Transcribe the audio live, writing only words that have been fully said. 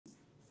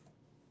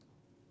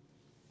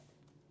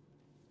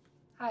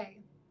Hi,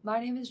 my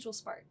name is Jewel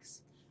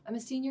Sparks. I'm a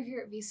senior here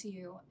at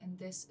VCU, and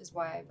this is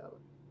why I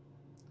vote.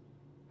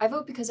 I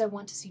vote because I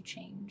want to see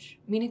change,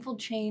 meaningful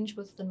change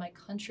both within my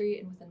country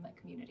and within my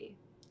community.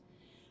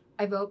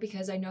 I vote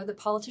because I know that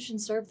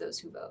politicians serve those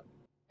who vote,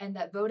 and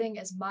that voting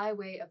is my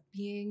way of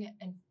being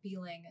and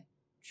feeling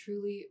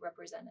truly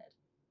represented,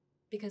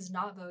 because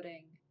not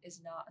voting is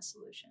not a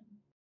solution.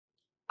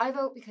 I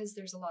vote because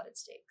there's a lot at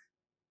stake,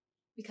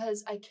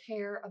 because I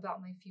care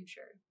about my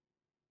future,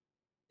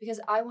 because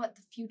I want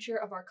the future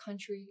of our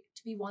country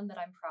to be one that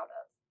I'm proud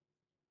of.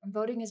 And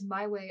voting is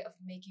my way of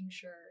making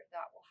sure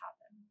that will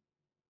happen.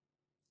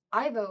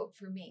 I vote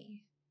for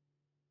me,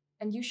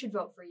 and you should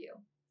vote for you.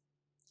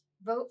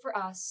 Vote for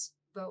us,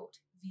 vote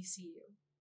VCU.